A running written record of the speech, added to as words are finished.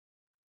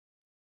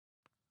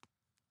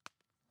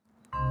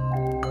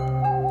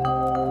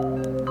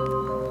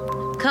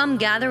Come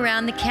gather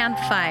round the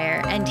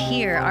campfire and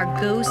hear our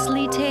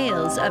ghostly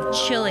tales of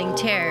chilling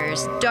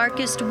terrors,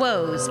 darkest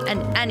woes,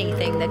 and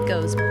anything that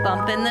goes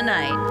bump in the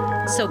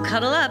night. So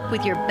cuddle up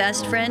with your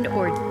best friend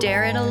or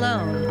dare it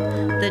alone.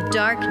 The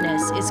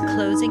darkness is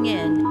closing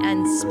in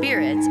and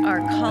spirits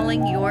are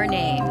calling your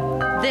name.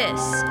 This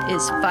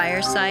is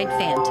Fireside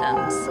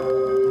Phantoms.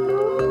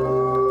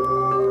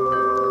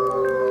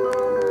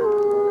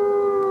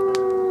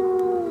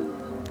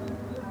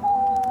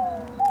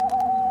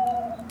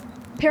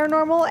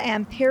 Paranormal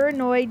and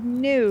paranoid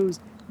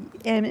news.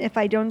 And if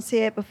I don't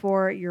say it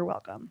before, you're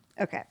welcome.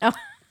 Okay. Oh.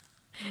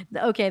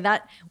 Okay,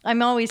 that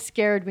I'm always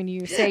scared when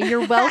you say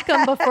you're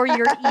welcome before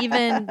you're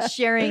even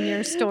sharing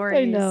your stories.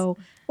 I know.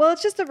 Well,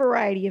 it's just a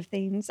variety of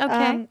things.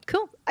 Okay,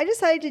 cool. I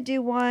decided to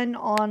do one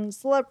on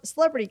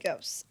celebrity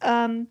ghosts.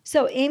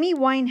 So Amy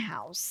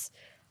Winehouse,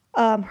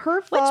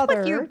 her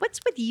father. What's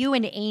with you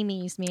and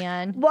Amy's,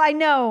 man? Well, I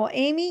know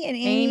Amy and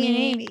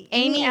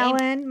Amy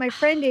Allen, my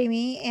friend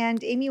Amy,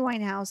 and Amy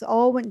Winehouse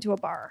all went to a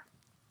bar.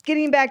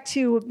 Getting back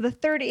to the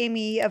third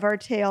Amy of our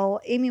tale,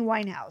 Amy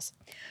Winehouse.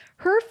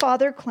 Her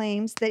father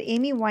claims that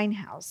Amy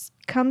Winehouse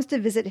comes to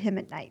visit him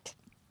at night.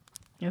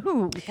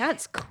 Ooh,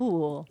 that's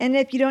cool. And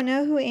if you don't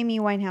know who Amy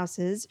Winehouse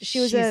is,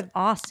 she's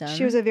awesome.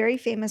 She was a very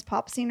famous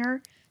pop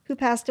singer who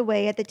passed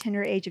away at the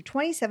tender age of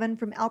 27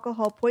 from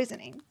alcohol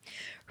poisoning.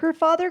 Her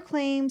father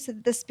claims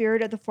that the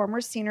spirit of the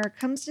former singer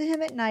comes to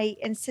him at night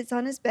and sits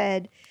on his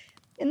bed.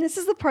 And this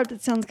is the part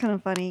that sounds kind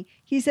of funny.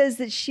 He says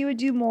that she would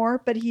do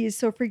more, but he is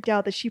so freaked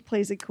out that she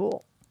plays it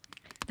cool.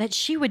 That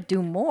she would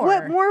do more.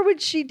 What more would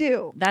she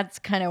do? That's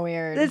kind of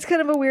weird. That's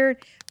kind of a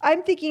weird.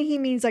 I'm thinking he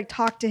means like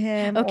talk to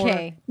him.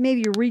 Okay. Or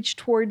maybe reach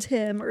towards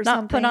him or not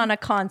something. Put on a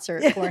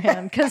concert for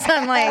him because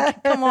I'm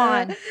like, come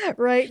on.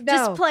 Right. No.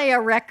 Just play a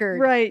record.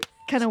 Right.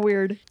 Kind of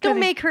weird. Don't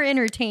make her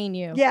entertain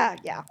you. Yeah.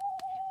 Yeah.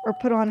 Or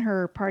put on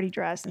her party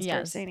dress and start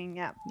Yes. singing.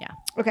 Yeah. Yeah.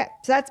 Okay.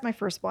 So that's my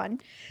first one.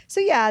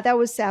 So yeah, that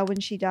was sad when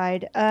she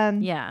died.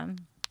 Yeah.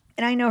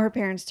 And I know her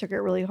parents took it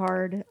really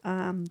hard.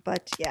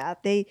 But yeah,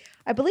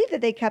 I believe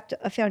that they kept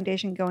a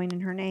foundation going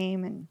in her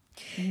name. And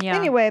Yeah.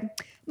 anyway,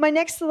 my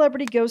next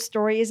celebrity ghost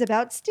story is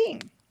about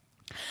Sting.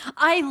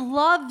 I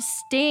love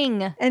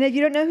Sting. And if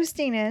you don't know who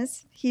Sting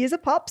is, he is a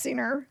pop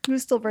singer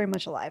who's still very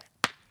much alive.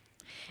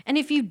 And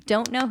if you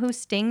don't know who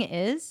Sting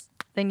is,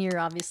 then you're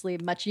obviously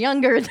much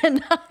younger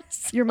than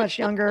us. You're much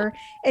younger.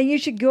 And you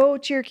should go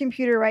to your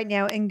computer right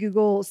now and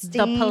Google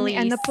Sting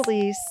and the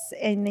Police.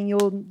 And then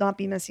you'll not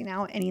be missing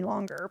out any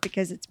longer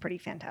because it's pretty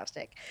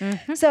fantastic.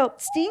 Mm-hmm. So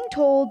Sting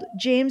told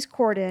James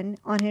Corden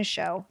on his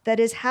show that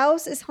his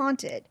house is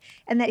haunted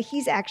and that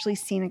he's actually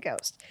seen a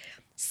ghost.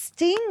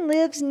 Sting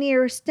lives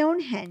near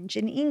Stonehenge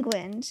in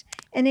England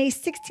in a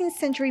 16th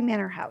century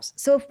manor house.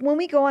 So when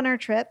we go on our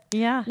trip,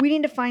 we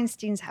need to find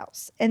Sting's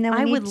house. And then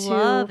we need to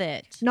love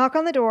it. Knock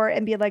on the door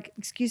and be like,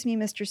 excuse me,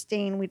 Mr.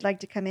 Sting, we'd like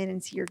to come in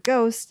and see your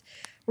ghost.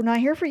 We're not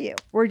here for you.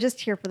 We're just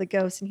here for the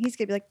ghost. And he's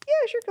going to be like,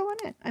 yeah, sure, go on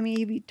in. I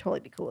mean, he'd totally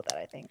be cool with that,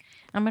 I think.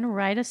 I'm going to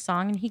write a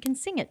song and he can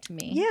sing it to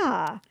me.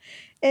 Yeah.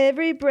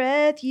 Every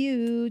breath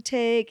you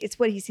take. It's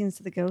what he sings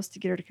to the ghost to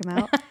get her to come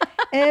out.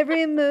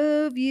 Every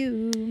move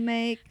you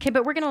make. Okay,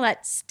 but we're going to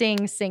let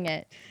Sting sing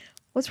it.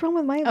 What's wrong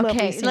with my lovely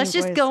Okay, singing let's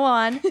just voice? go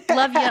on.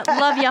 Love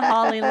you,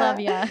 Holly, love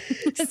you.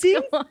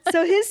 Sting,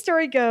 so his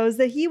story goes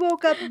that he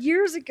woke up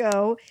years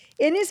ago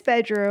in his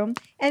bedroom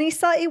and he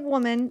saw a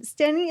woman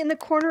standing in the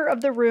corner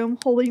of the room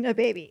holding a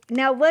baby.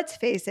 Now, let's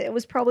face it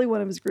was probably one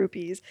of his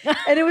groupies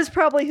and it was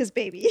probably his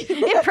baby.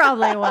 It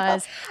probably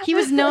was. He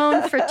was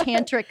known for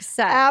tantric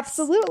sex.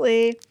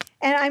 Absolutely.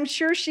 And I'm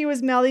sure she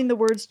was mouthing the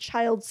words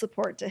child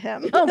support to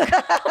him. Oh,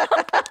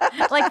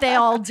 God. Like they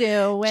all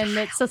do when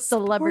it's a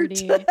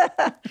celebrity. I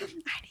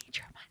need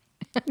your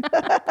money.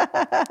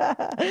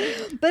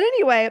 But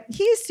anyway,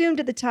 he assumed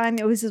at the time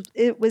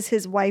it was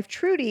his wife,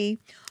 Trudy,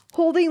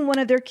 holding one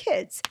of their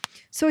kids.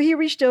 So he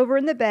reached over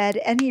in the bed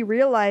and he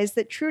realized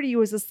that Trudy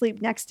was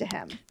asleep next to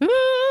him.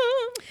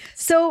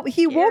 So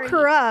he woke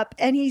her up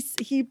and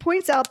he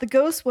points out the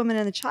ghost woman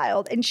and the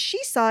child, and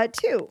she saw it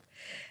too.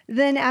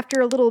 Then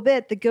after a little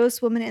bit, the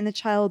ghost woman and the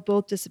child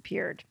both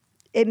disappeared.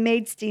 It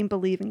made Sting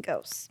believe in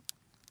ghosts.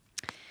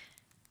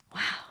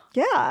 Wow.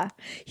 Yeah.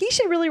 He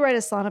should really write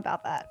a song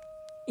about that.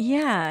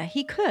 Yeah,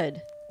 he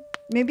could.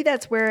 Maybe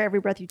that's where Every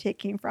Breath You Take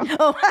came from.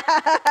 Oh,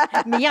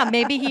 yeah,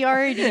 maybe he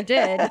already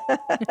did.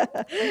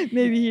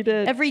 Maybe he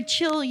did. Every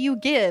chill you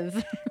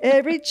give.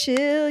 Every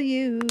chill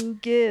you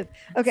give.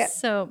 Okay.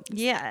 So,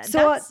 yeah,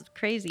 So, that's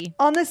crazy.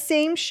 On the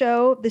same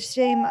show, the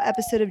same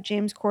episode of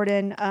James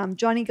Corden,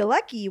 Johnny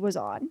Galecki was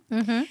on.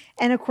 Mm-hmm.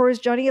 And of course,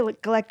 Johnny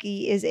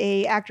Galecki is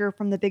a actor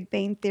from The Big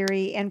Bang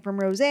Theory and from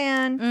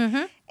Roseanne.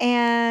 Mm-hmm.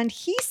 And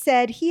he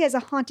said he has a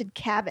haunted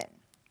cabin.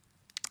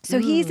 So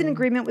he's in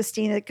agreement with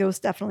Sting that ghosts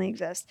definitely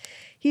exist.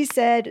 He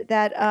said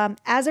that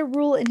as a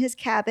rule in his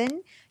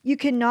cabin, you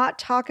cannot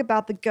talk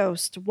about the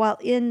ghost while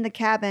in the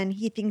cabin.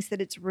 He thinks that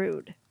it's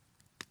rude.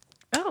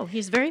 Oh,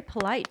 he's very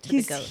polite to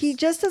the ghost. He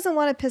just doesn't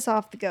want to piss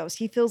off the ghost.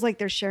 He feels like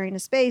they're sharing a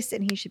space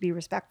and he should be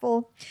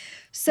respectful.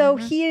 So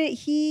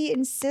he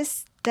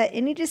insists that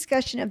any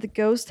discussion of the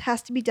ghost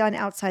has to be done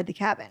outside the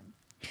cabin.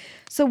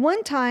 So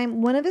one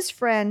time, one of his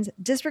friends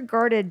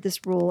disregarded this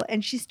rule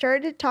and she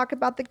started to talk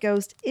about the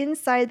ghost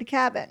inside the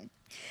cabin.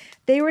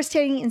 They were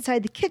standing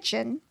inside the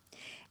kitchen,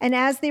 and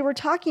as they were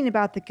talking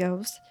about the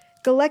ghost,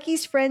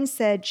 Galecki's friend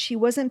said she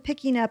wasn't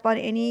picking up on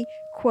any,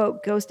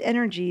 quote, ghost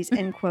energies,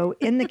 end quote,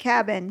 in the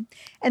cabin.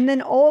 And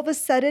then all of a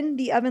sudden,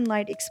 the oven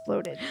light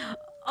exploded.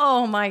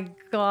 Oh my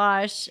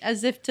gosh.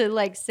 As if to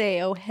like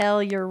say, oh,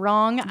 hell, you're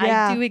wrong.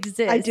 Yeah, I do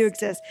exist. I do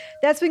exist.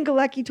 That's when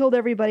Galecki told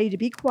everybody to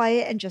be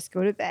quiet and just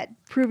go to bed,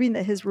 proving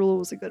that his rule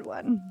was a good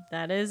one.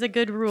 That is a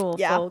good rule,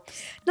 Yeah.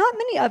 folks. Not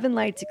many oven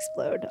lights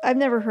explode. I've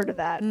never heard of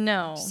that.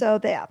 No. So,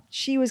 yeah,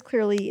 she was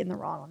clearly in the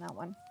wrong on that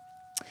one.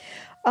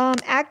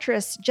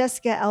 Actress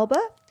Jessica Alba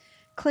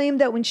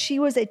claimed that when she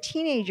was a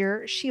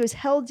teenager, she was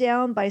held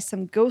down by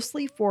some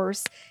ghostly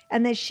force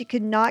and that she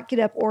could not get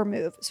up or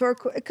move. So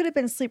it could have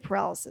been sleep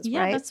paralysis, Yeah,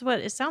 right? that's what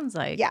it sounds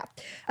like. Yeah.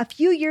 A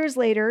few years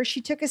later, she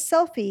took a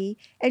selfie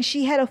and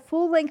she had a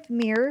full-length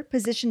mirror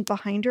positioned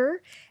behind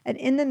her. And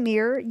in the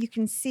mirror, you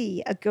can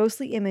see a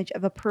ghostly image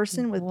of a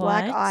person with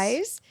black What?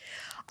 eyes.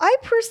 I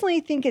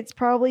personally think it's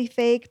probably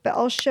fake, but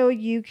I'll show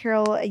you,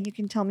 Carol, and you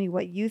can tell me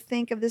what you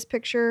think of this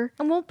picture.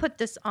 And we'll put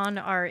this on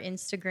our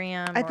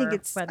Instagram I think or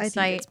it's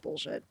website.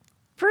 bullshit.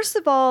 First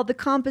of all, the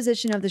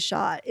composition of the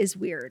shot is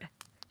weird.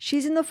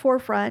 She's in the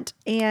forefront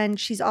and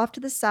she's off to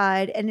the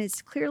side, and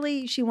it's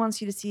clearly she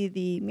wants you to see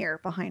the mirror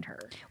behind her.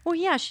 Well,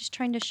 yeah, she's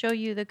trying to show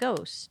you the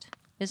ghost,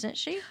 isn't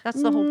she?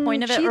 That's the whole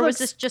point of it. She Or looks- was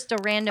this just a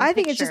random I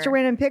think it's just a picture?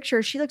 random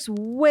picture. She looks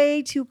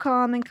way too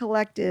calm and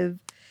collective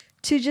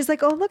to just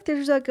like, oh, look,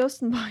 there's a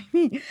ghost behind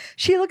me.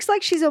 She looks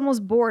like she's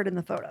almost bored in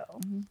the photo.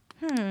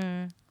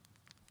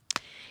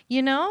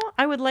 You know,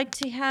 I would like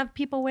to have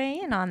people weigh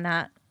in on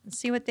that and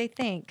see what they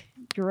think.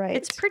 You're right.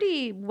 It's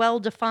pretty well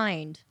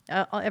defined,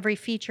 every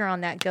feature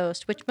on that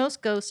ghost, which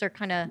most ghosts are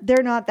kind of,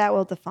 They're not that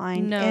well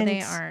defined. No, and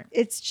they aren't.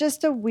 It's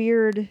just a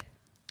weird.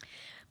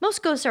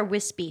 most ghosts are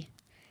wispy.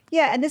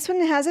 Yeah, and this one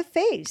has a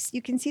face.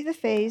 You can see the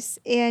face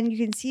and you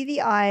can see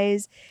the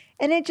eyes.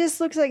 And it just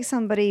looks like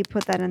somebody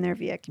put that in there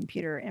via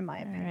computer, in my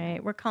All opinion.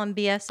 right, we're calling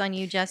BS on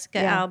you, Jessica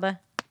Yeah. Alba.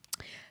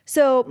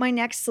 So my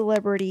next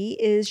celebrity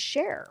is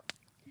Cher.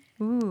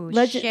 Ooh,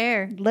 Legend-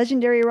 Cher.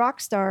 Legendary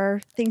rock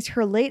star thinks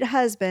her late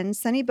husband,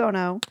 Sonny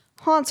Bono,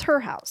 haunts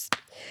her house.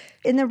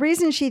 And the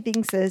reason she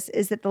thinks this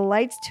is that the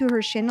lights to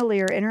her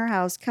chandelier in her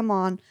house come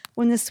on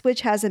when the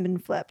switch hasn't been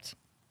flipped.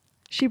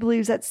 She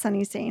believes that's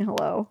Sonny saying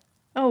hello.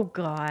 Oh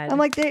God. I'm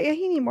like,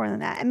 he need more than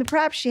that. I mean,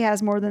 perhaps she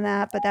has more than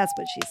that, but that's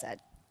what she said.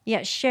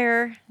 Yeah,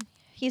 Cher.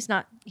 He's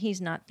not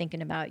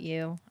thinking about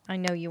you. I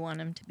know you want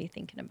him to be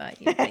thinking about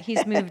you, but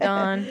he's moved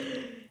on.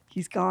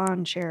 He's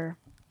gone, Cher.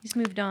 He's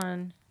moved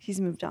on. He's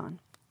moved on.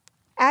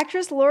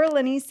 Actress Laura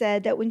Linney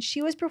said that when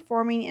she was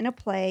performing in a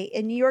play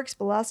in New York's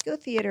Belasco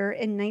Theater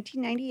in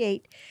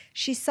 1998,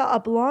 she saw a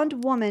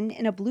blonde woman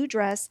in a blue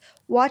dress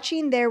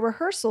watching their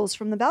rehearsals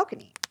from the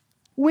balcony.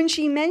 When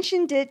she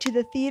mentioned it to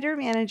the theater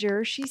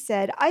manager, she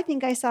said, "I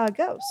think I saw a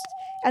ghost."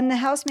 And the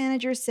house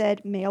manager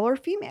said, "Male or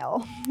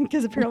female?"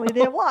 Because apparently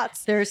they have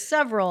lots. There's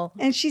several.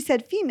 And she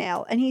said,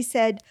 "Female." And he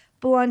said,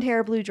 "Blonde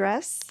hair, blue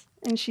dress?"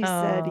 And she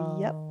said,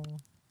 "Yep." Oh.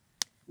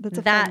 That's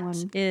a That fun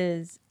one.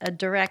 is a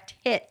direct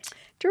hit.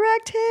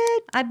 Direct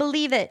hit. I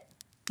believe it.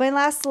 My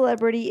last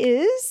celebrity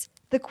is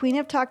the queen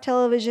of talk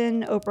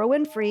television, Oprah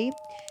Winfrey.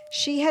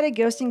 She had a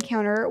ghost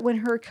encounter when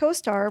her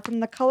co-star from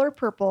The Color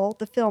Purple,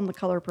 the film The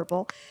Color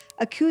Purple,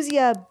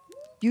 Akusa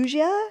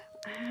Bugia,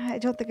 I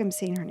don't think I'm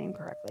saying her name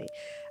correctly.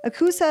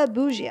 Akusa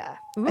Bugia.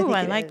 Ooh,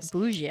 I like is.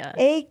 Bougia.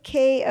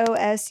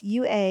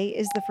 Akosua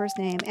is the first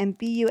name and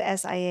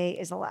Busia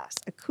is the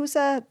last.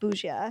 Akusa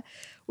Bugia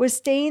was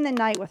staying the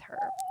night with her.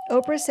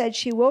 Oprah said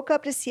she woke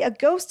up to see a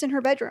ghost in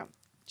her bedroom.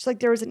 Just like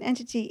there was an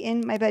entity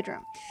in my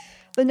bedroom.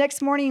 The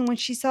next morning when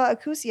she saw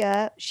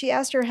Akusia, she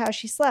asked her how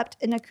she slept,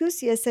 and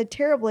Akusia said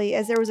terribly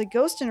as there was a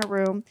ghost in her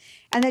room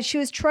and that she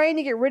was trying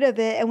to get rid of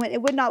it and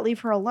it would not leave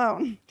her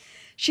alone.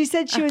 She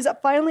said she was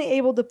finally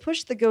able to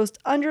push the ghost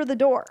under the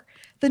door.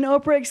 Then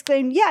Oprah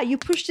exclaimed, "Yeah, you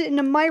pushed it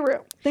into my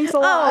room. Thanks a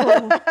lot."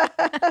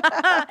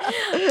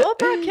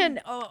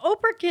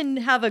 Oprah can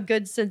have a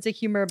good sense of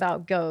humor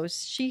about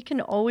ghosts. She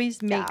can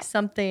always make Yeah.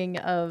 something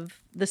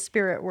of the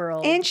spirit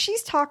world. And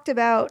she's talked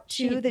about,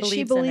 She too, that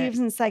she believes in it. believes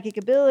in psychic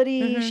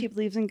ability. Mhm. She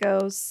believes in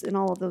ghosts and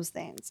all of those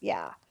things.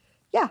 Yeah.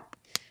 Yeah.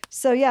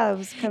 So, yeah, it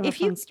was kind of a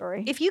fun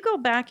story. If you go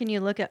back and you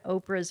look at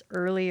Oprah's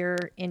earlier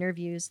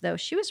interviews, though,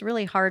 she was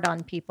really hard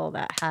on people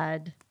that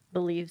had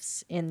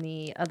beliefs in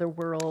the other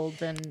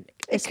world, and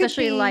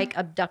especially be- like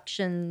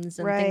abductions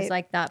and Right. things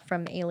like that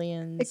from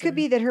aliens. It could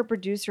be that her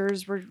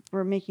producers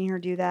were making her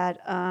do that.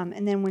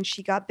 And then when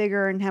she got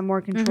bigger and had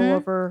more control Mhm.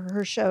 over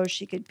her show,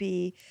 she could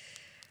be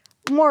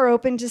more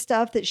open to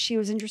stuff that she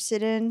was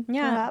interested in,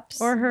 perhaps.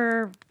 Or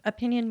her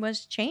opinion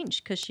was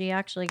changed because she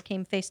actually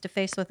came face to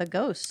face with a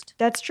ghost.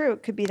 That's true.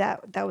 It could be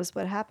that was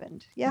what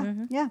happened. Yeah.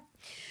 Mhm. Yeah.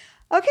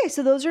 Okay,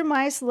 so those are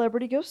my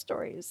celebrity ghost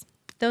stories.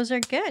 Those are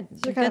good.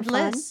 Those are A kind good of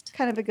fun. list.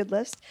 Kind of a good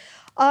list.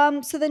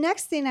 So the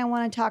next thing I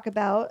want to talk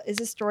about is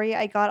a story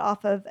I got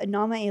off of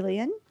Anoma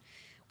Alien,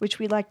 which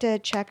we like to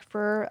check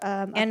for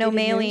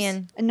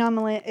Anomalian.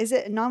 Anomaly. Is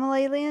it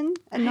anomalian?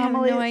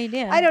 Anomaly. I have no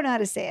idea. I don't know how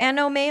to say it.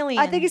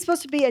 Anomalian. I think it's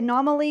supposed to be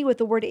anomaly with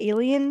the word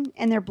alien,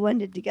 and they're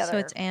blended together. So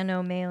it's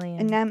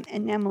anomalian.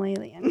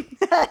 Anomalian.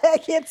 I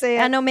can't say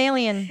it.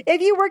 Anomalian.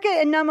 If you work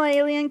at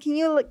Anomalian, can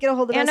you get a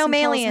hold of us and tell us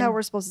Anomalian. how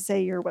we're supposed to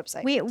say your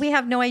website? We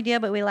have no idea,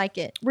 but we like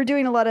it. We're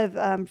doing a lot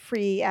of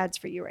free ads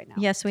for you right now.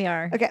 Yes, we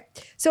are. Okay.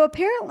 So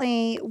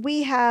apparently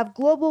we have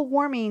global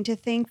warming to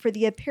thank for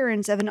the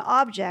appearance of an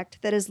object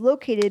that is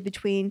located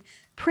between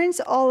Prince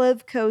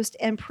Olive Coast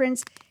and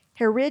Prince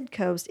Herrid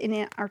Coast in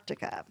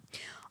Antarctica.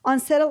 On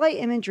satellite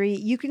imagery,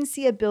 you can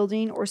see a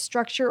building or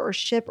structure or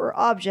ship or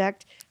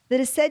object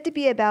that is said to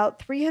be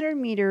about 300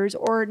 meters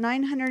or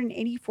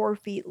 984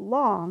 feet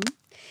long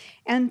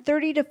and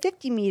 30 to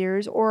 50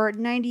 meters or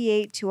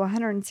 98 to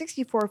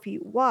 164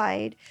 feet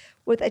wide,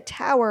 with a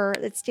tower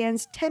that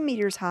stands 10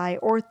 meters high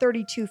or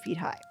 32 feet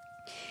high.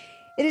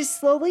 It is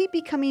slowly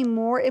becoming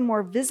more and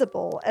more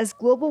visible as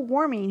global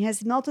warming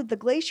has melted the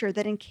glacier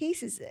that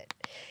encases it.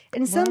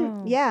 And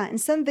some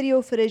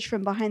video footage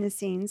from behind the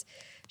scenes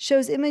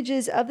shows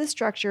images of the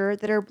structure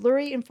that are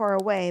blurry and far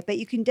away, but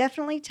you can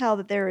definitely tell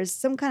that there is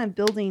some kind of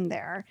building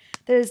there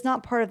that is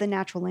not part of the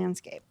natural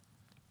landscape.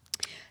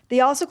 They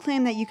also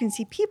claim that you can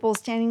see people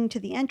standing to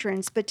the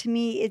entrance, but to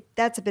me,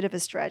 that's a bit of a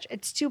stretch.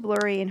 It's too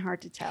blurry and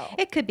hard to tell.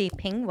 It could be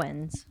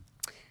penguins.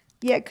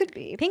 Yeah, it could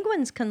be.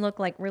 Penguins can look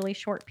like really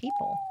short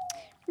people.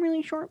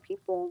 Really short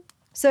people.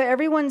 So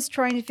everyone's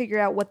trying to figure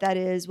out what that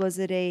is. Was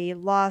it a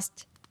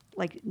lost,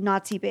 like,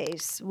 Nazi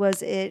base?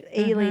 Was it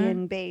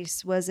alien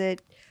base? Was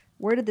it,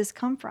 where did this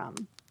come from?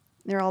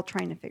 They're all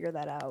trying to figure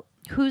that out.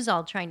 Who's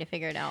all trying to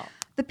figure it out?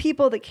 The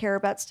people that care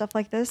about stuff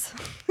like this.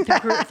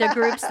 The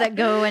groups that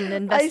go and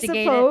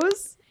investigate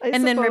it.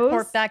 And then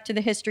report back to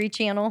the History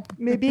Channel.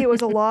 Maybe it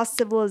was a lost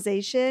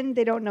civilization.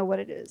 They don't know what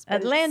it is.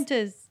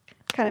 Atlantis.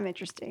 Kind of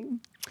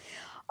interesting.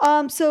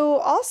 So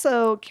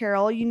also,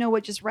 Carol, you know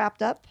what just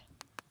wrapped up?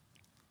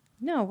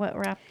 No, what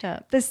wrapped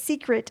up? The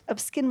Secret of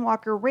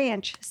Skinwalker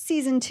Ranch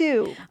Season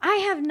 2. I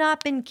have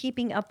not been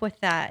keeping up with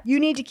that. You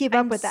need to keep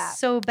up with that.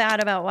 So bad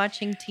about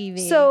watching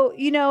TV. So,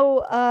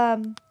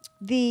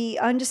 the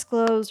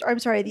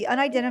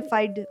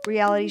unidentified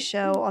reality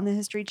show on the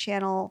History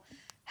Channel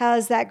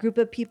has that group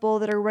of people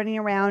that are running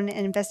around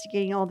and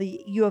investigating all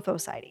the UFO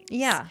sightings.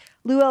 Yeah.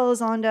 Lou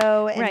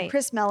Elizondo and Right.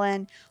 Chris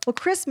Mellon. Well,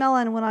 Chris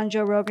Mellon went on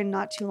Joe Rogan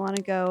not too long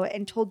ago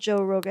and told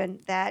Joe Rogan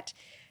that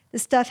the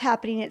stuff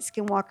happening at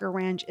Skinwalker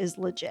Ranch is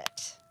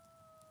legit.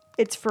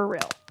 It's for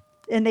real.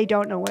 And they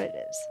don't know what it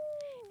is.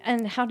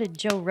 And how did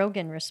Joe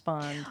Rogan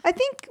respond? I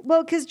think,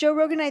 well, because Joe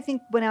Rogan, I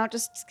think, went out to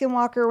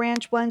Skinwalker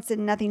Ranch once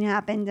and nothing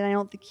happened. And I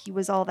don't think he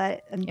was all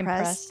that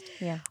impressed.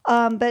 Yeah.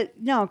 But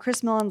no,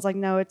 Chris Mellon's like,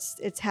 no,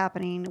 it's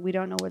happening. We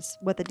don't know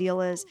what the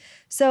deal is.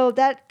 So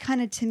that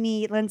kind of, to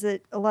me, lends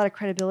it a lot of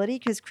credibility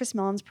because Chris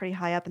Mellon's pretty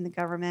high up in the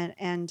government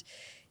and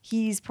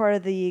he's part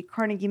of the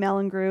Carnegie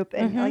Mellon Group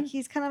and like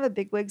he's kind of a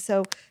bigwig.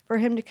 So for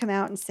him to come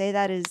out and say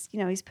that is,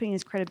 he's putting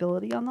his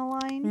credibility on the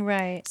line.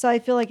 Right. So I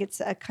feel like it's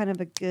a kind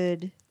of a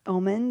good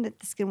omen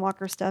that the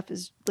Skinwalker stuff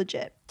is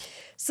legit.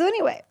 So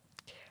anyway,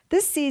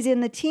 this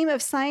season, the team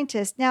of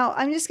scientists, now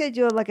I'm just going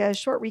to do a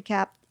short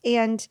recap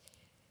and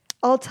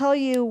I'll tell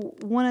you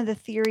one of the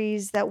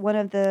theories that one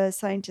of the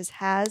scientists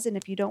has. And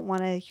if you don't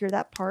want to hear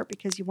that part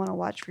because you want to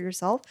watch for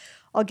yourself,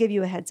 I'll give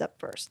you a heads up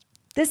first.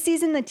 This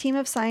season, the team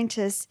of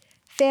scientists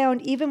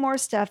found even more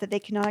stuff that they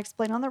cannot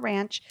explain on the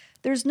ranch.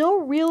 There's no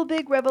real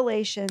big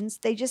revelations.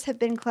 They just have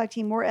been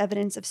collecting more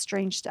evidence of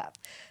strange stuff.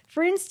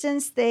 For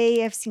instance, they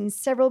have seen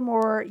several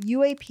more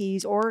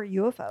UAPs or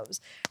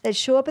UFOs that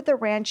show up at the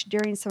ranch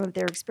during some of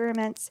their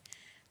experiments.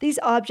 These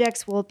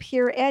objects will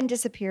appear and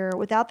disappear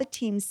without the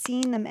team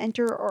seeing them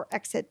enter or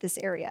exit this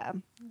area.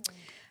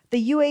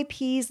 The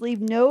UAPs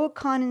leave no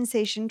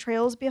condensation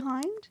trails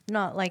behind.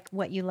 Not like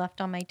what you left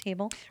on my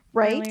table.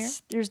 Right. Earlier.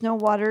 There's no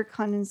water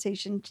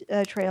condensation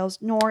trails,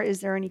 nor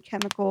is there any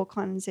chemical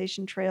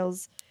condensation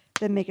trails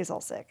that make us all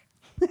sick.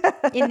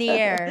 In the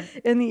air.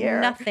 In the air.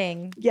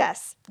 Nothing.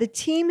 Yes. The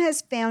team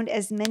has found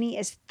as many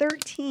as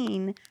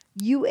 13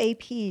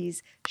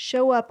 UAPs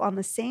show up on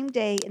the same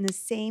day in the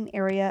same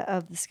area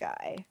of the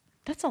sky.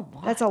 That's a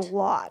lot. That's a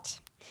lot.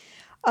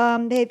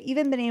 They have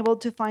even been able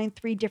to find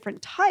 3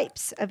 different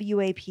types of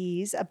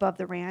UAPs above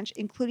the ranch,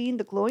 including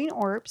the glowing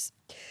orbs,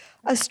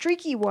 a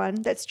streaky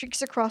one that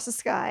streaks across the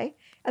sky,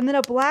 and then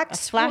a black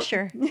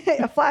flasher.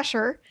 A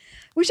flasher.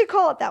 We should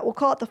call it that. We'll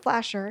call it the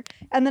flasher.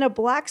 And then a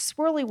black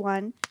swirly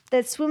one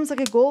that swims like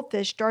a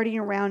goldfish darting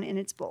around in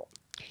its bowl.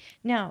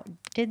 Now,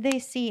 did they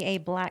see a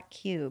black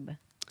cube?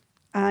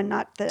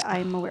 Not that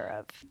I'm aware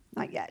of.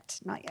 Not yet.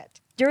 Not yet.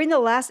 During the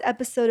last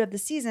episode of the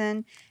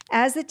season,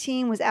 as the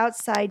team was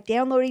outside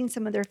downloading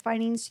some of their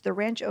findings to the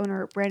ranch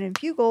owner, Brandon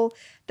Fugel,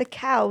 the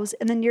cows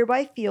in the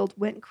nearby field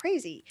went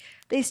crazy.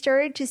 They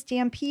started to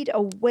stampede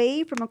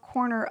away from a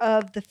corner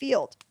of the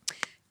field.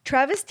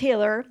 Travis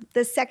Taylor,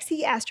 the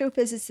sexy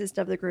astrophysicist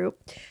of the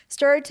group,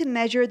 started to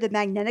measure the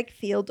magnetic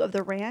field of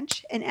the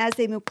ranch, and as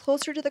they moved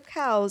closer to the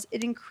cows,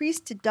 it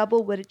increased to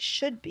double what it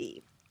should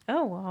be.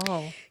 Oh,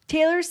 wow.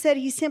 Taylor said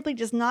he simply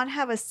does not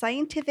have a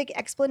scientific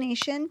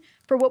explanation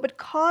for what would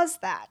cause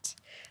that.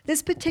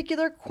 This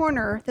particular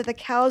corner that the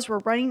cows were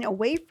running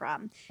away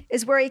from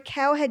is where a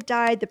cow had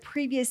died the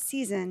previous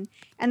season,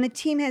 and the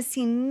team has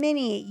seen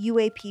many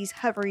UAPs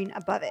hovering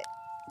above it.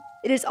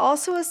 It is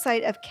also a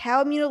site of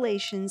cow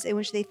mutilations in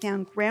which they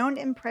found ground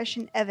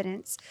impression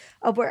evidence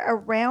of where a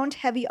round,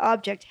 heavy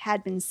object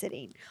had been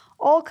sitting,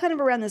 all kind of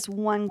around this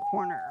one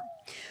corner.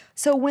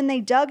 So when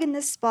they dug in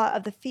this spot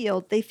of the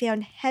field, they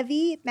found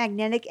heavy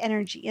magnetic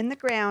energy in the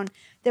ground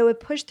that would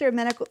push their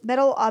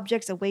metal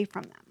objects away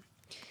from them.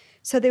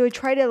 So they would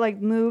try to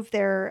like move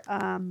their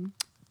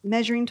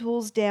measuring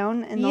tools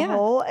down in the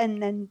hole,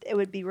 and then it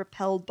would be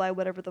repelled by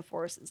whatever the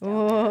force is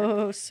down there.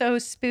 Oh, so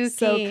spooky.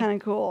 So kind of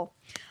cool.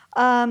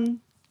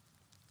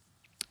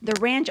 The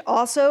ranch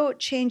also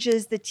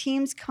changes the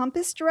team's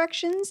compass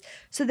directions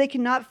so they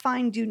cannot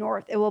find due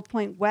north. It will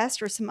point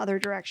west or some other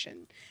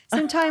direction.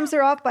 Sometimes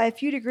they're off by a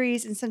few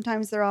degrees, and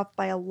sometimes they're off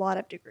by a lot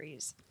of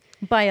degrees.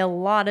 By a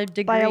lot of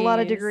degrees. By a lot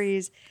of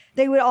degrees.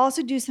 They would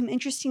also do some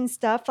interesting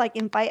stuff like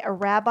invite a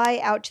rabbi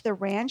out to the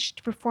ranch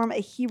to perform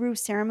a Hebrew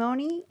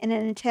ceremony in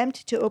an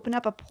attempt to open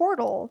up a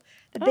portal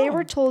that they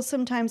were told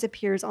sometimes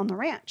appears on the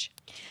ranch.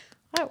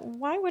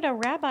 Why would a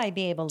rabbi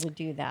be able to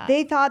do that?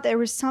 They thought there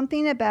was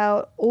something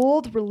about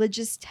old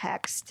religious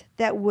text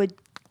that would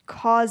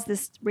cause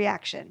this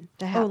reaction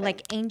to happen. Oh,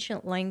 like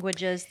ancient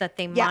languages that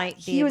they might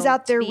be he was able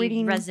out there to be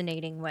reading,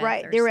 resonating with.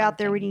 Right, they were out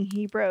there reading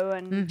Hebrew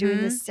and doing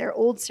this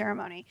old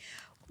ceremony.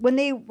 When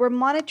they were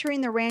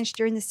monitoring the ranch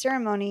during the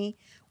ceremony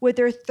with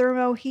their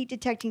thermo heat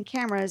detecting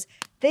cameras,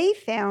 they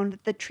found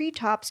that the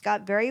treetops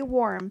got very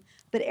warm,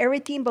 but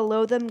everything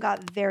below them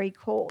got very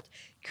cold,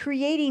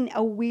 creating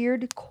a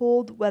weird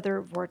cold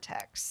weather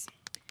vortex.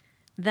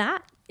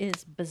 That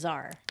is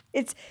bizarre.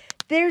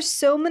 There's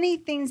so many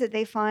things that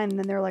they find, and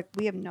then they're like,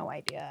 we have no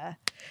idea.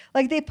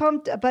 Like they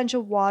pumped a bunch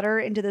of water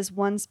into this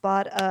one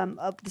spot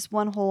of this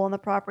one hole on the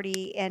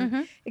property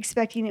and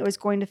expecting it was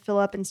going to fill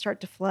up and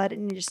start to flood,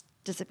 and it just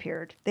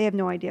disappeared. They have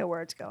no idea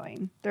where it's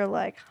going. They're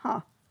like,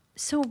 huh.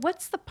 So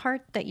what's the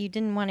part that you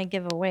didn't want to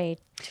give away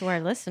to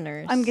our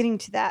listeners? I'm getting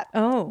to that.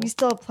 Oh. We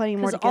still have plenty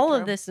more to get all through.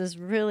 of this is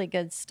really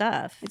good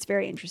stuff. It's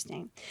very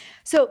interesting.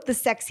 So the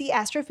sexy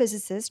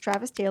astrophysicist,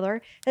 Travis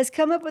Taylor, has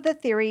come up with a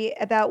theory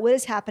about what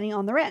is happening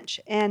on the ranch.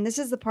 And this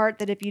is the part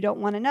that if you don't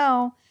want to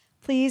know,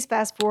 please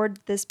fast forward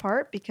this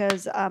part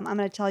because I'm going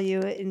to tell you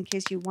in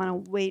case you want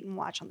to wait and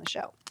watch on the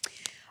show.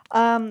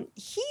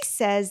 He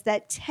says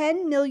that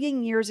 10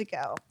 million years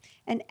ago,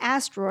 an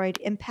asteroid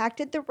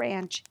impacted the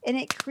ranch and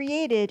it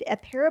created a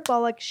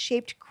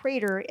parabolic-shaped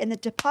crater in the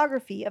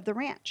topography of the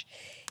ranch.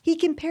 He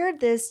compared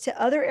this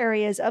to other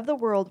areas of the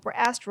world where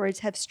asteroids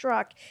have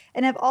struck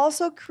and have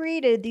also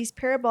created these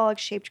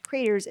parabolic-shaped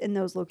craters in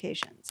those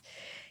locations.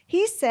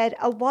 He said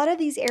a lot of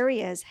these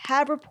areas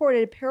have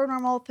reported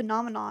paranormal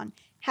phenomenon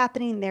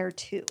happening there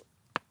too.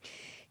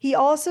 He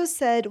also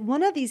said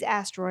one of these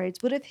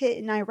asteroids would have hit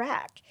in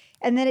Iraq,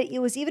 and that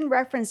it was even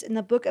referenced in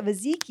the book of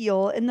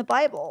Ezekiel in the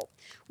Bible,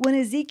 when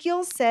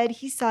Ezekiel said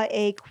he saw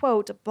a,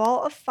 quote,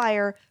 ball of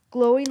fire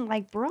glowing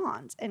like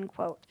bronze, end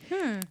quote.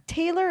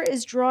 Taylor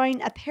is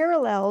drawing a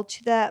parallel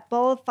to that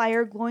ball of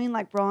fire glowing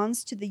like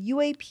bronze to the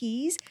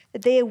UAPs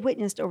that they have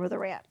witnessed over the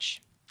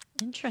ranch.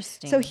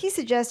 Interesting. So he's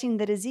suggesting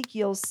that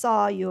Ezekiel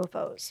saw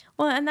UFOs.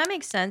 Well, and that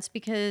makes sense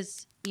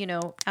because, you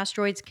know,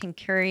 asteroids can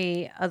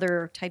carry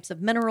other types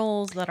of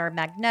minerals that are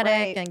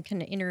magnetic and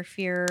can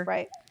interfere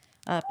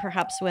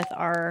perhaps with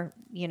our,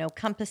 you know,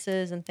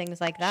 compasses and things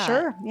like that.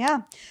 Sure,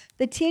 yeah.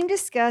 The team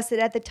discussed that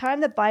at the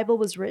time the Bible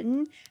was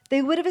written,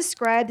 they would have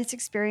ascribed this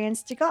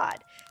experience to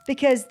God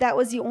because that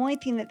was the only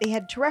thing that they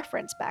had to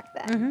reference back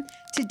then.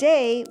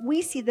 Today,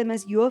 we see them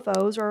as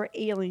UFOs or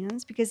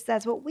aliens because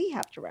that's what we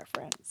have to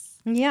reference.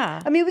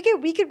 Yeah. I mean,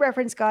 we could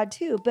reference God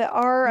too, but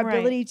our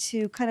ability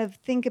to kind of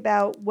think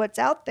about what's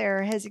out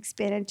there has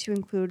expanded to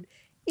include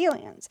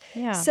aliens.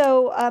 Yeah.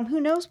 So who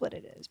knows what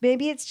it is?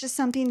 Maybe it's just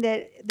something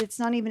that's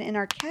not even in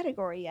our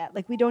category yet.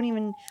 Like we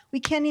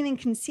can't even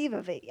conceive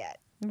of it yet.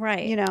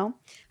 Right. You know?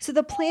 So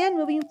the plan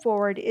moving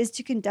forward is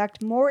to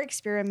conduct more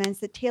experiments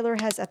that Taylor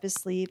has up his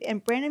sleeve.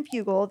 And Brandon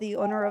Fugel, the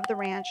owner of the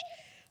ranch,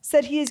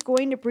 said he is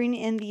going to bring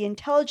in the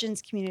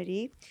intelligence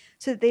community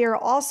so that they are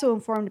also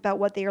informed about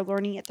what they are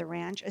learning at the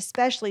ranch,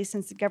 especially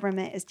since the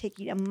government is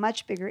taking a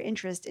much bigger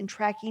interest in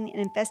tracking and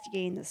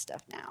investigating this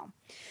stuff now.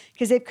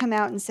 Because they've come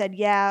out and said,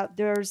 yeah,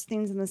 there's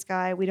things in the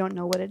sky. We don't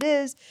know what it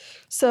is.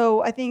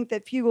 So I think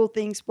that Fugel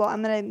thinks, well,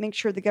 I'm going to make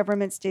sure the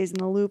government stays in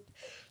the loop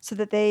so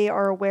that they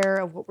are aware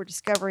of what we're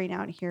discovering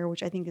out here,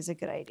 which I think is a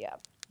good idea.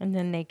 And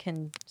then they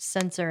can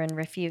censor and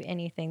refute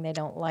anything they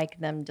don't like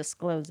them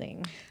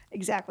disclosing.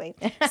 Exactly.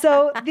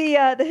 So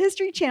the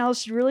History Channel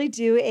should really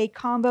do a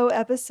combo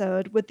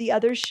episode with the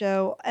other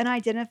show,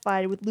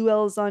 Unidentified, with Lou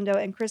Elizondo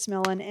and Chris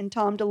Millen and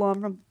Tom DeLonge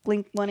from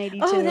Blink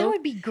 182. Oh, that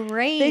would be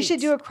great. They should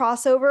do a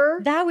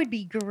crossover. That would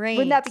be great.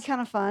 Wouldn't that be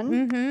kind of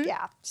fun?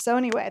 Yeah. So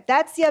anyway,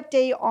 that's the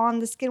update on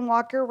the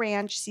Skinwalker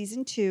Ranch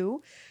Season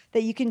 2.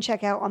 that you can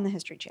check out on the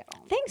History Channel.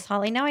 Thanks,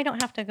 Holly. Now I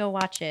don't have to go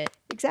watch it.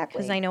 Exactly.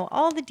 Because I know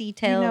all the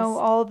details. You know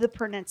all the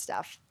pertinent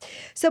stuff.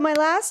 So my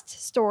last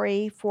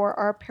story for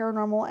our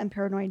paranormal and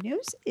paranoid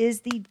news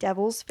is the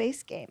Devil's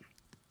Face game.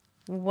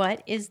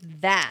 What is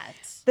that?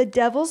 The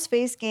Devil's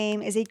Face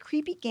game is a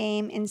creepy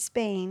game in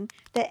Spain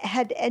that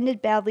had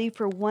ended badly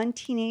for one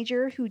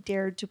teenager who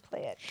dared to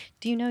play it.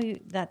 Do you know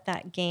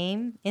that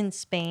game in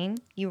Spain,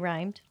 you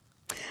rhymed?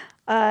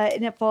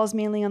 And it falls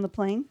mainly on the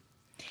plane.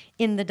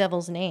 In the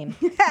Devil's Name.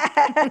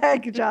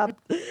 Good job.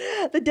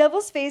 The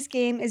Devil's Face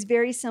game is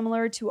very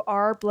similar to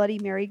our Bloody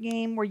Mary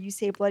game, where you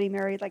say Bloody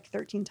Mary like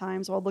 13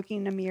 times while looking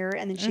in a mirror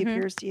and then she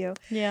appears to you.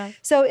 Yeah.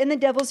 So in the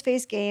Devil's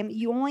Face game,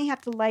 you only have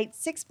to light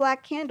 6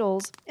 black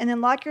candles and then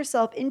lock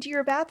yourself into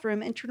your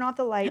bathroom and turn off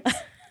the lights.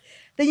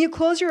 Then you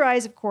close your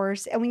eyes, of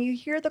course, and when you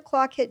hear the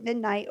clock hit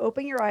midnight,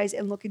 open your eyes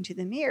and look into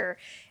the mirror,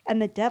 and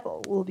the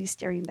devil will be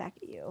staring back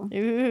at you.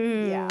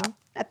 Ooh. Yeah.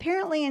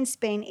 Apparently in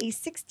Spain, a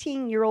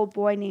 16-year-old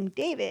boy named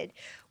David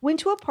went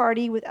to a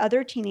party with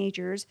other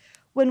teenagers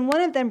when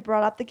one of them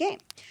brought up the game.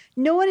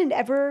 No one had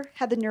ever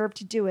had the nerve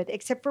to do it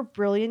except for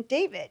brilliant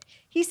David.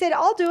 He said,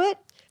 "I'll do it."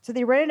 So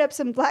they rented up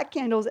some black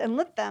candles and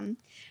lit them.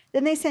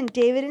 Then they sent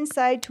David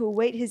inside to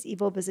await his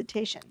evil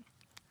visitation.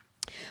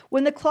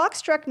 When the clock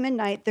struck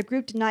midnight, the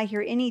group did not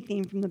hear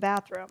anything from the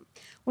bathroom.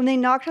 When they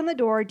knocked on the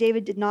door,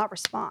 David did not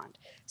respond,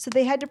 so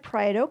they had to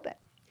pry it open.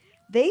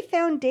 They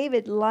found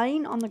David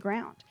lying on the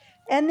ground,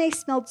 and they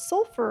smelled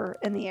sulfur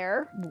in the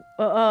air.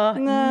 No.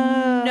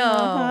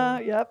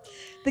 Yep.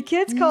 The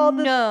kids called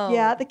the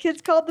No. the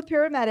kids called the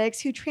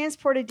paramedics, who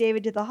transported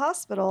David to the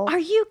hospital. Are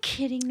you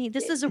kidding me?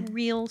 This is a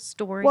real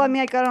story. Well, I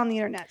mean, I got it on the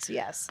internet, so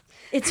yes.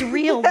 It's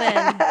real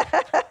then.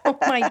 Oh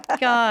my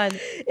God.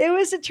 It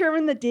was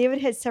determined that David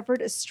had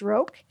suffered a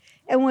stroke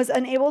and was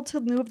unable to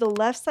move the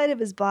left side of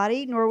his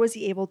body, nor was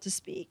he able to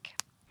speak.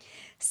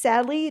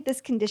 Sadly,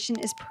 this condition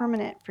is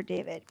permanent for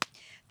David.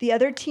 The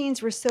other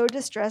teens were so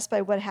distressed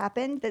by what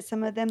happened that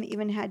some of them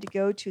even had to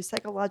go to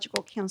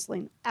psychological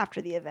counseling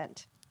after the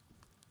event.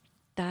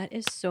 That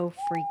is so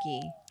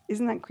freaky.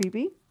 Isn't that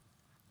creepy?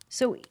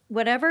 So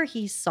whatever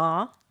he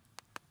saw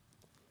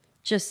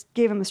just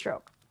gave him a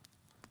stroke.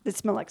 It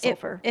smelled like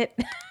sulfur. It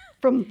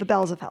from the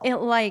bowels of hell. It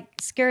like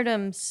scared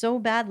him so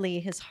badly,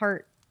 his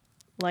heart,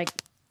 like,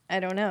 I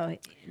don't know,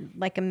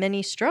 like a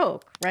mini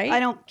stroke,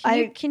 right?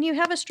 Can you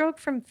have a stroke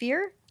from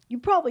fear? You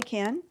probably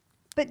can.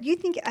 But you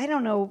think, I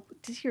don't know,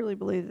 did he really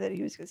believe that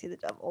he was going to see the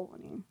devil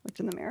when he looked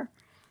in the mirror?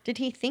 Did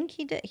he think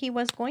he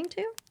was going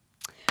to?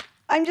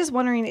 I'm just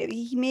wondering,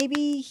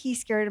 maybe he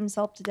scared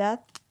himself to death.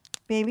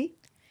 Maybe.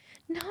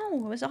 No,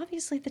 it was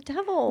obviously the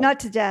devil.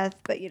 Not to death,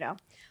 but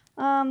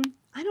I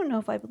don't know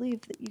if I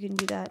believe that you can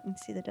do that and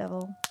see the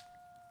devil.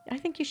 I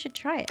think you should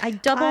try it. I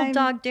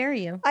dog dare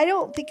you. I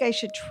don't think I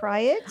should try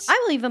it. I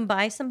will even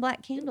buy some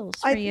black candles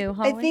for you,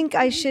 Holly. I think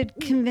I should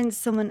convince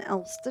someone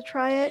else to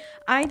try it.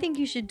 I think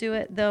you should do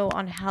it, though,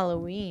 on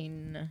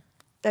Halloween.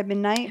 At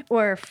midnight?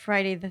 Or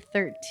Friday the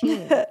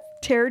 13th.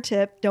 Terror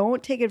tip,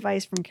 don't take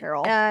advice from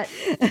Carol. At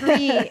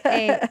 3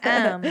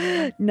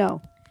 a.m. No.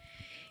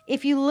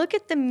 If you look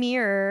at the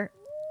mirror,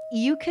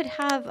 you could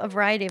have a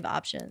variety of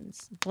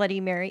options. Bloody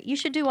Mary. You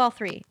should do all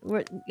three.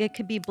 It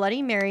could be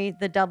Bloody Mary,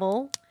 the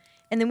devil,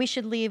 and then we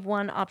should leave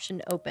one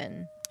option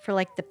open for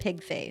like the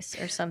pig face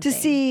or something. To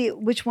see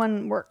which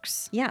one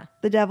works. Yeah.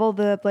 The devil,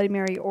 the Bloody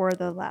Mary, or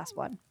the last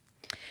one.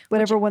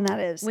 Whatever one that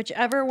is.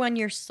 Whichever one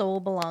your soul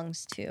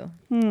belongs to.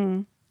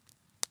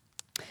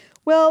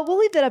 Well, we'll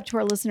leave that up to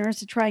our listeners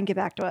to try and get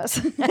back to us.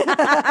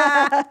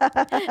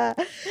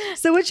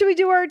 So what should we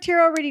do our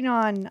tarot reading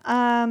on?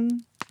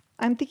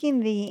 I'm thinking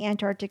the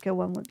Antarctica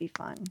one would be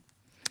fun.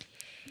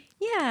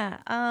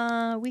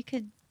 Yeah. We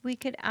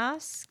could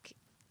ask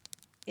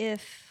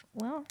if,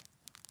 well,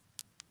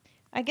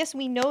 I guess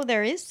we know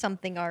there is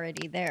something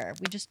already there.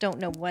 We just don't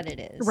know what it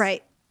is.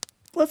 Right.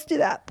 Let's do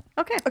that.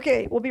 Okay.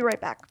 Okay, we'll be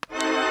right back.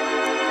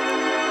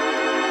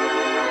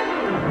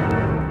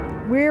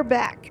 We're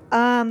back.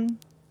 And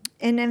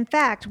in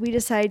fact, we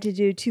decided to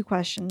do 2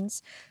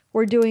 questions.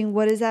 We're doing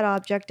what is that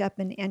object up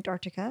in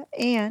Antarctica?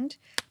 And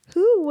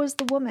who was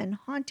the woman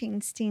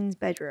haunting Steen's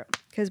bedroom?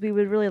 Because we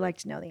would really like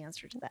to know the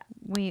answer to that.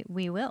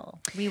 We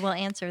will. We will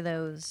answer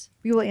those.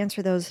 We will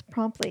answer those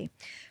promptly.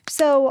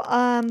 So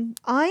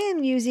I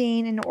am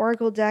using an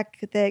oracle deck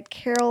that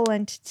Carol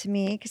lent to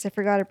me because I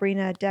forgot to bring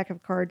a deck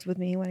of cards with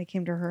me when I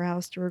came to her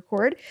house to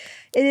record.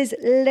 It is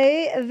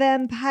Les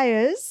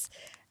Vampires,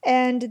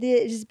 and it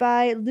is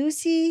by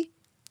Lucy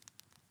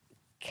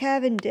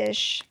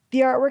Cavendish. The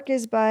artwork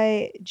is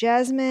by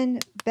Jasmine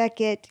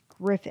Beckett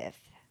Griffith,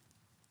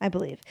 I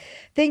believe.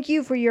 Thank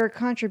you for your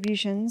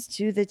contributions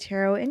to the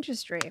tarot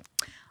industry.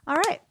 All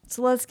right,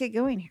 so let's get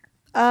going here.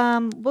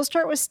 We'll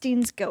start with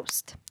Steen's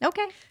ghost.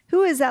 Okay.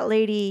 Who is that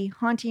lady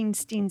haunting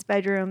Steen's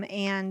bedroom,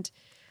 and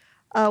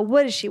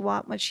what does she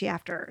want? What's she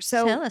after?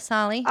 So tell us,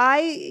 Holly. I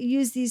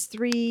use these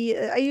 3.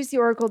 I used the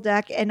oracle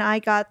deck, and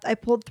I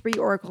pulled 3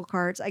 oracle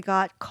cards. I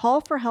got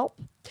Call for Help,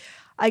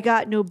 I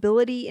got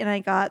Nobility, and I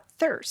got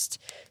Thirst.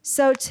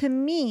 So to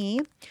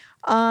me,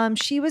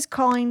 She was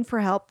calling for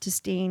help to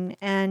Steen.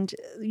 And,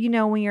 you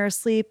know, when you're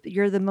asleep,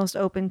 you're the most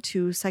open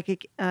to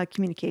psychic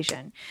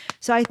communication.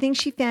 So I think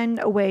she found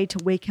a way to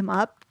wake him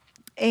up.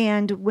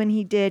 And when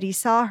he did, he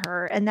saw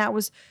her. And that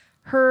was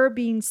her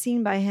being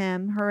seen by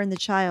him, her and the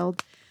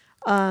child.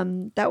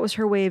 That was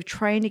her way of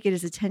trying to get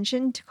his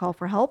attention to call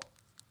for help.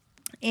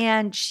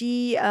 And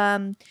she,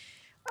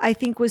 I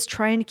think, was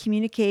trying to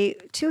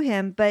communicate to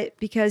him, but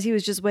because he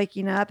was just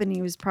waking up and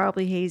he was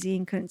probably hazy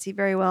and couldn't see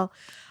very well,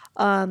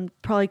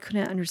 probably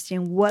couldn't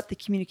understand what the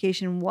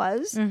communication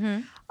was.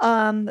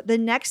 The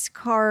next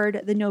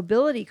card, the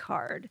nobility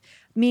card,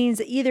 means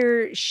that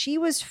either she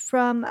was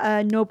from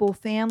a noble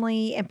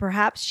family and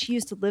perhaps she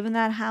used to live in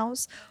that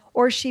house,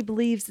 or she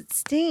believes that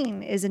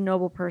Steen is a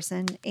noble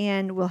person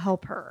and will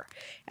help her.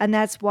 And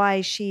that's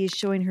why she is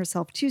showing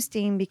herself to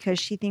Steen, because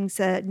she thinks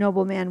a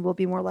nobleman will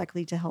be more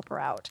likely to help her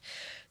out.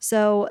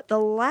 So the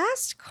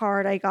last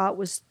card I got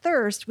was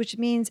Thirst, which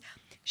means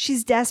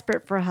she's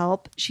desperate for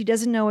help. She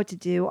doesn't know what to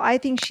do. I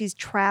think she's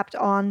trapped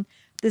on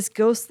this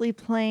ghostly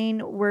plane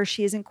where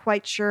she isn't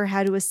quite sure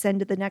how to ascend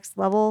to the next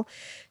level.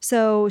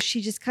 So she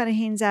just kind of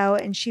hangs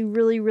out, and she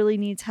really, really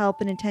needs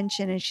help and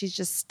attention, and she's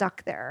just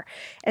stuck there.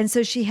 And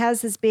so she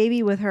has this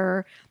baby with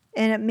her,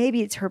 and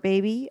maybe it's her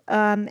baby,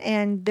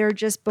 and they're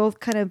just both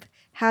kind of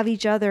have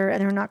each other,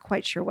 and they're not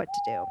quite sure what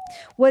to do.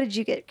 What did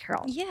you get,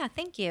 Carol? Yeah,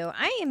 thank you.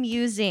 I am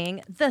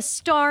using the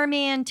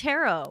Starman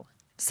Tarot.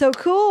 So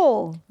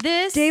cool.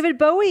 This David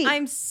Bowie.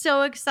 I'm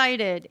so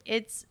excited.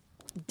 It's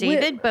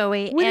David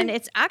Bowie, and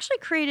it's actually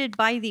created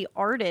by the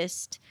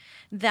artist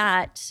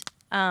that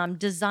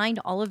designed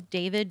all of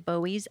David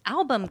Bowie's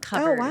album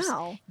covers. Oh,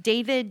 wow.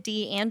 David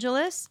D.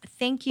 Angelis,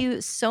 thank you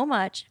so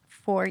much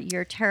for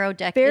your tarot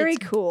deck. Very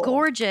it's cool.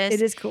 Gorgeous.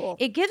 It is cool.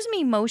 It gives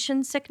me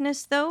motion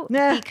sickness, though,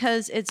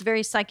 because it's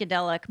very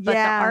psychedelic, but the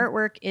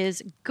artwork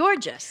is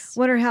gorgeous.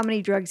 Wonder how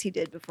many drugs he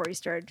did before he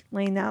started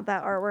laying out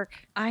that artwork.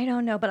 I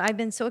don't know, but I've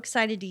been so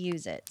excited to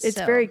use it.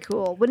 It's very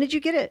cool. When did you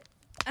get it?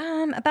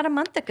 About a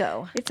month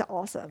ago. It's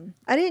awesome.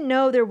 I didn't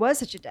know there was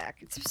such a deck.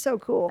 It's so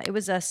cool. It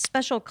was a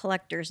special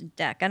collector's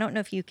deck. I don't know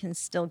if you can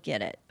still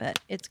get it, but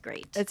it's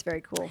great. It's very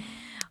cool.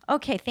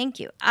 Okay, thank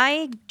you.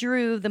 I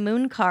drew the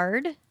Moon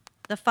card,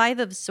 the Five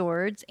of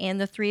Swords,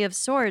 and the Three of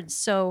Swords.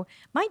 So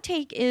my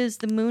take is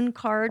the Moon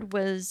card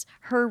was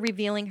her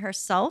revealing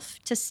herself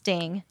to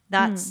Sting.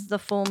 That's the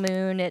full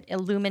moon. It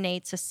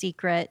illuminates a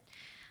secret.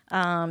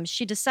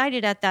 She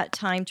decided at that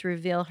time to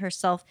reveal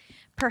herself.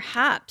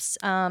 Perhaps,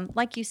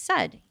 like you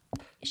said,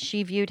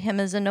 she viewed him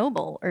as a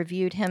noble, or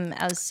viewed him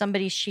as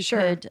somebody she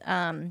could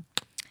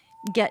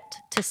get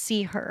to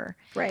see her.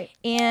 Right.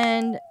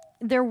 And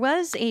there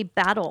was a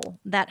battle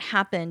that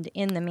happened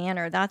in the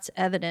manor. That's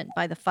evident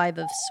by the Five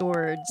of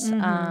Swords.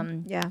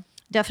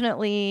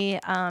 Definitely,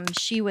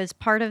 she was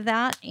part of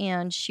that,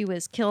 and she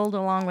was killed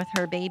along with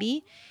her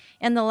baby.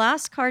 And the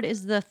last card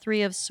is the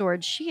Three of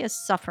Swords. She is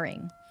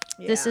suffering.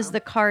 Yeah. This is the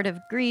card of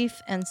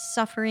grief and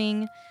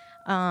suffering.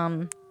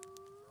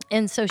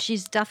 And so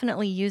she's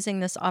definitely using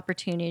this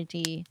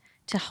opportunity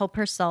to help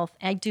herself.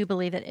 I do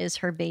believe it is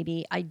her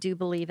baby. I do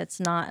believe it's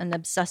not an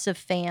obsessive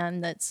fan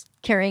that's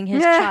carrying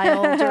his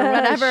child or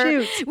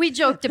whatever. We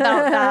joked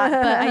about that,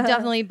 but I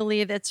definitely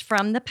believe it's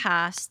from the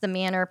past. The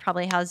manor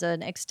probably has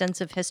an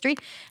extensive history.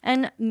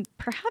 And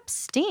perhaps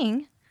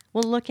Sting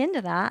will look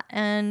into that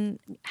and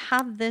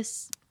have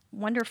this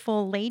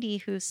wonderful lady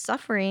who's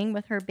suffering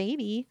with her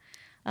baby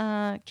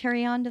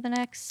carry on to the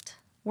next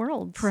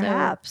world.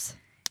 Perhaps.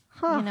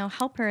 So, you know,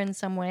 help her in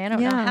some way. I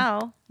don't know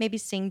how. Maybe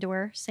sing to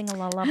her, sing a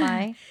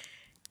lullaby.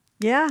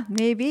 Yeah,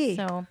 maybe.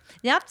 So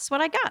that's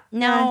what I got.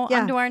 Now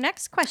on to our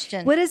next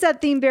question. What is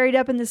that theme buried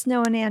up in the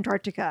snow in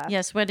Antarctica?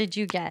 Yes, what did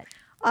you get?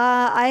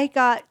 I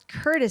got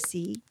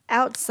Courtesy,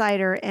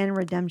 Outsider, and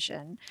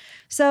Redemption.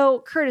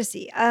 So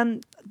Courtesy,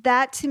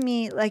 that to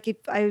me, like, if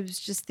I was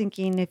just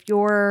thinking, if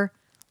you're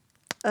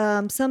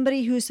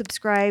somebody who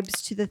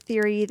subscribes to the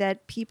theory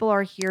that people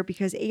are here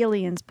because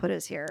aliens put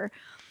us here,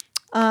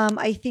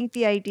 I think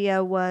the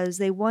idea was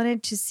they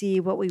wanted to see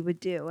what we would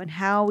do and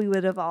how we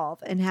would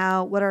evolve and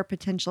what our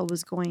potential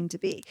was going to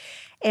be.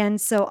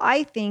 And so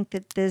I think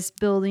that this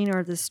building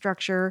or this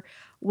structure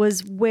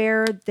was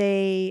where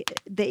the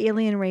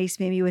alien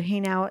race maybe would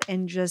hang out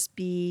and just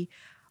be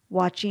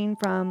watching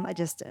from a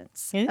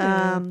distance.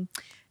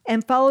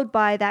 And followed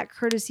by that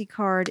Courtesy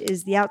card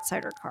is the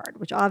Outsider card,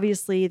 which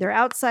obviously they're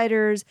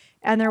outsiders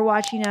and they're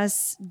watching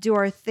us do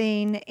our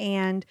thing.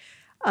 And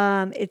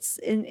it's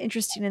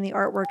interesting in the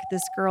artwork.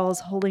 This girl is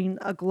holding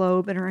a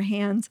globe in her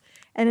hands,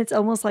 and it's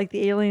almost like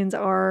the aliens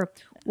are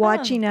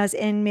watching us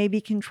and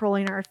maybe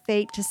controlling our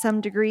fate to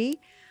some degree.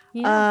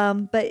 Yeah.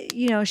 But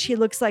you know, she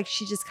looks like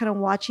she's just kind of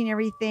watching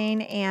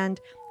everything, and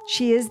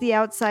she is the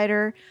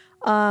outsider.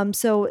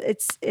 So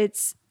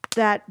it's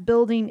that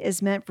building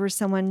is meant for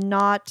someone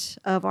not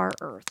of our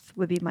Earth,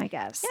 would be my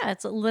guess. Yeah,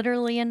 it's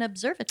literally an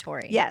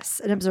observatory. Yes,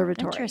 an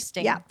observatory.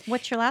 Interesting. Yeah.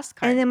 What's your last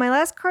card? And then my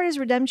last card is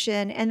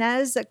Redemption, and that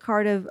is a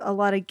card of a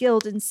lot of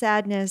guilt and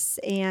sadness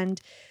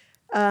and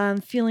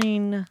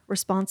feeling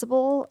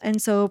responsible. And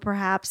so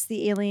perhaps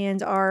the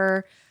aliens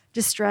are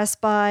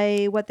distressed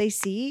by what they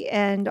see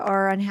and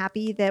are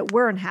unhappy that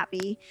we're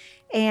unhappy.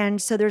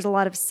 And so there's a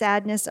lot of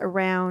sadness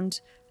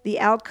around the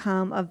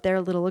outcome of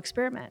their little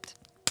experiment.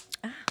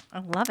 I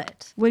love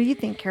it. What do you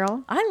think,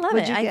 Carol? I love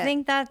What'd it. you I get?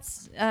 think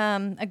that's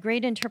a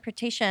great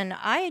interpretation.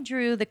 I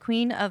drew the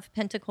Queen of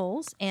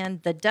Pentacles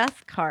and the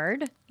Death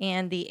card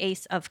and the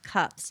Ace of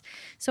Cups.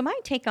 So my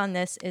take on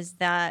this is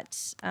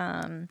that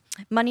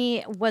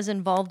money was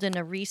involved in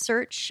a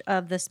research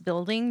of this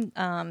building.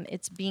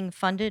 It's being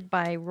funded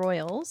by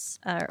royals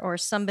or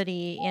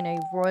somebody in a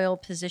royal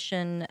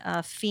position,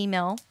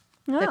 female.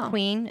 The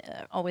Queen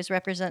always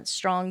represents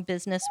strong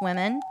business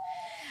women.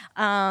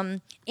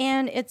 And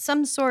it's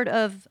some sort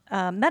of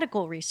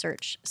medical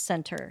research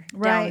center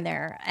down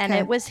there. And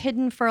it was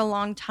hidden for a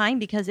long time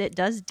because it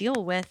does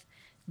deal with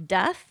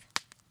death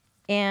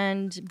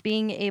and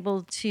being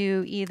able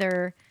to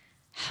either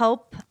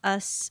help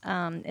us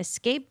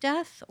escape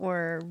death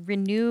or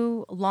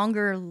renew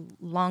longer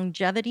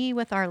longevity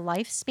with our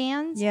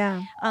lifespans.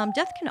 Yeah.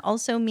 Death can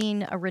also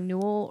mean a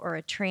renewal or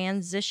a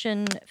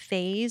transition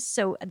phase.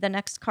 So the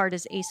next card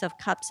is Ace of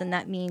Cups, and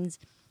that means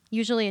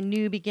usually a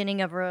new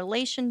beginning of a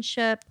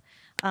relationship,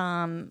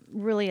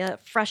 really a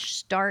fresh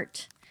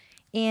start.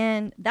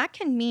 And that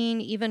can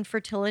mean even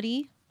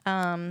fertility,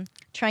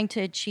 trying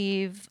to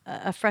achieve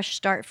a fresh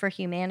start for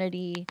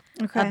humanity,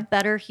 a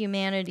better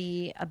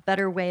humanity, a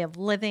better way of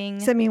living.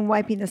 So I mean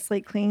wiping the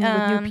slate clean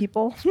with new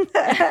people?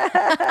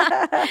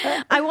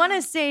 I want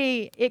to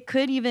say it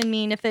could even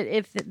mean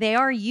if they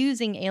are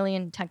using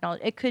alien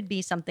technology, it could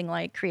be something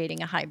like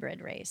creating a hybrid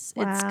race.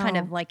 Wow. It's kind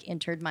of like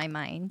entered my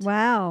mind.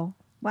 Wow.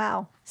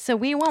 So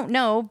we won't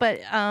know,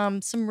 but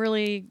some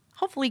really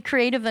hopefully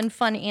creative and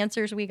fun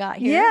answers we got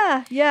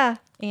here. Yeah.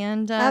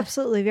 And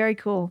absolutely. Very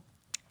cool.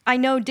 I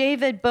know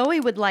David Bowie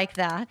would like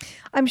that.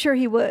 I'm sure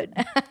he would.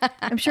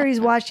 I'm sure he's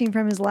watching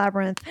from his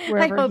labyrinth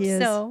wherever he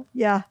is. I hope so.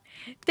 Yeah.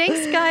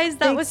 Thanks, guys.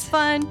 That was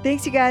fun.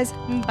 Thanks, you guys.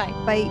 Bye.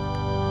 Bye.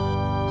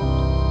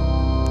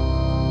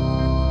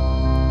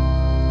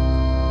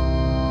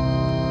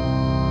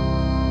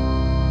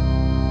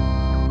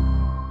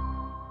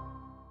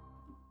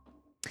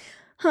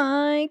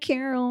 Hi,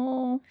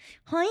 Carol.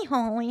 Hi,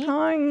 Holly.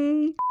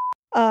 Hi.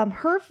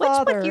 Her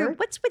father.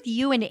 What's with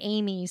you and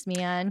Amy's,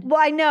 man? Well,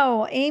 I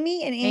know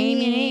Amy and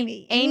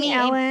Amy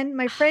Allen,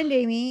 my friend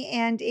Amy,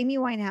 and Amy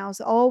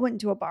Winehouse all went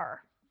to a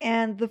bar.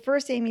 And the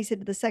first Amy said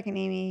to the second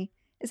Amy,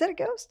 "Is that a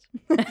ghost?"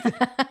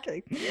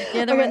 Okay.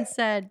 The other one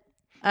said,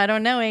 "I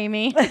don't know,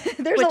 Amy."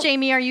 Which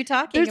Amy are you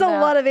talking about? There's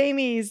a lot of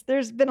Amy's.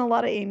 There's been a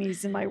lot of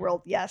Amy's in my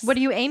world. Yes. What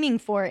are you aiming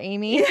for,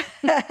 Amy?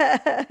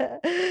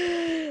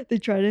 They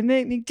tried to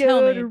make me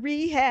go to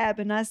rehab,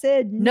 and I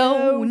said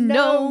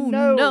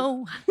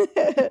no.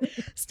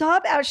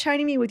 Stop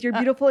outshining me with your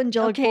beautiful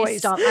angelic voice.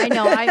 Stop. I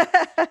know.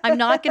 I'm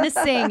not going to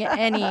sing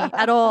any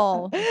at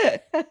all.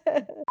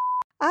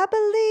 I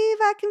believe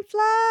I can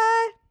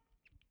fly.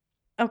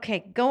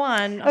 Okay, go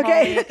on.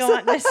 Okay, Holly, go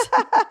on.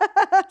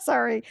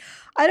 Sorry,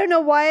 I don't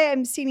know why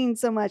I'm singing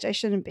so much. I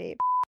shouldn't be.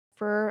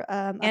 For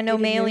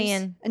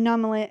Anomalian.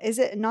 Anomaly. Is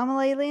it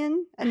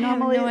anomalian?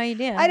 Anomaly. I have no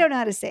idea. I don't know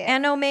how to say it.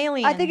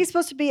 Anomalian. I think it's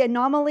supposed to be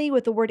anomaly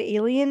with the word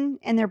alien,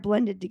 and they're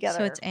blended together.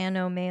 So it's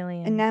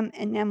anomalian.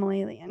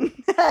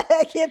 Anomalian.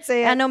 I can't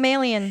say it.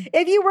 Anomalian.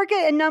 If you work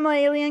at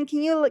Anomalian,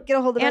 can you get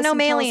a hold of us and tell us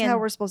Anomalian. how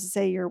we're supposed to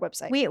say your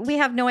website? We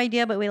have no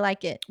idea, but we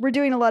like it. We're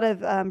doing a lot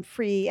of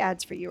free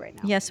ads for you right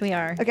now. Yes, we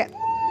are. Okay.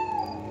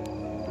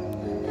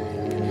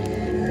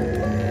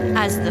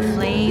 As the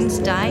flames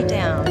die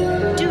down,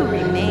 do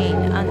remain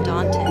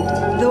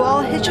undaunted. Though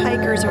all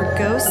hitchhikers are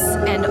ghosts,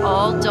 and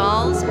all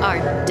dolls are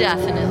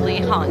definitely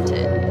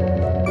haunted.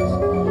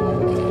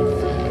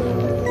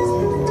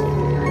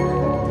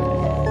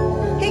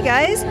 Hey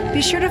guys,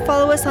 be sure to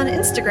follow us on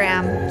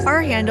Instagram.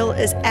 Our handle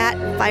is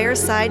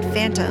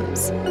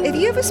 @FiresidePhantoms. If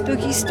you have a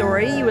spooky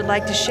story you would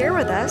like to share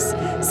with us,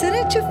 send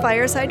it to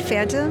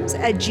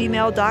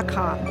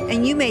firesidephantoms@gmail.com,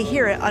 and you may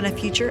hear it on a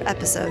future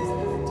episode.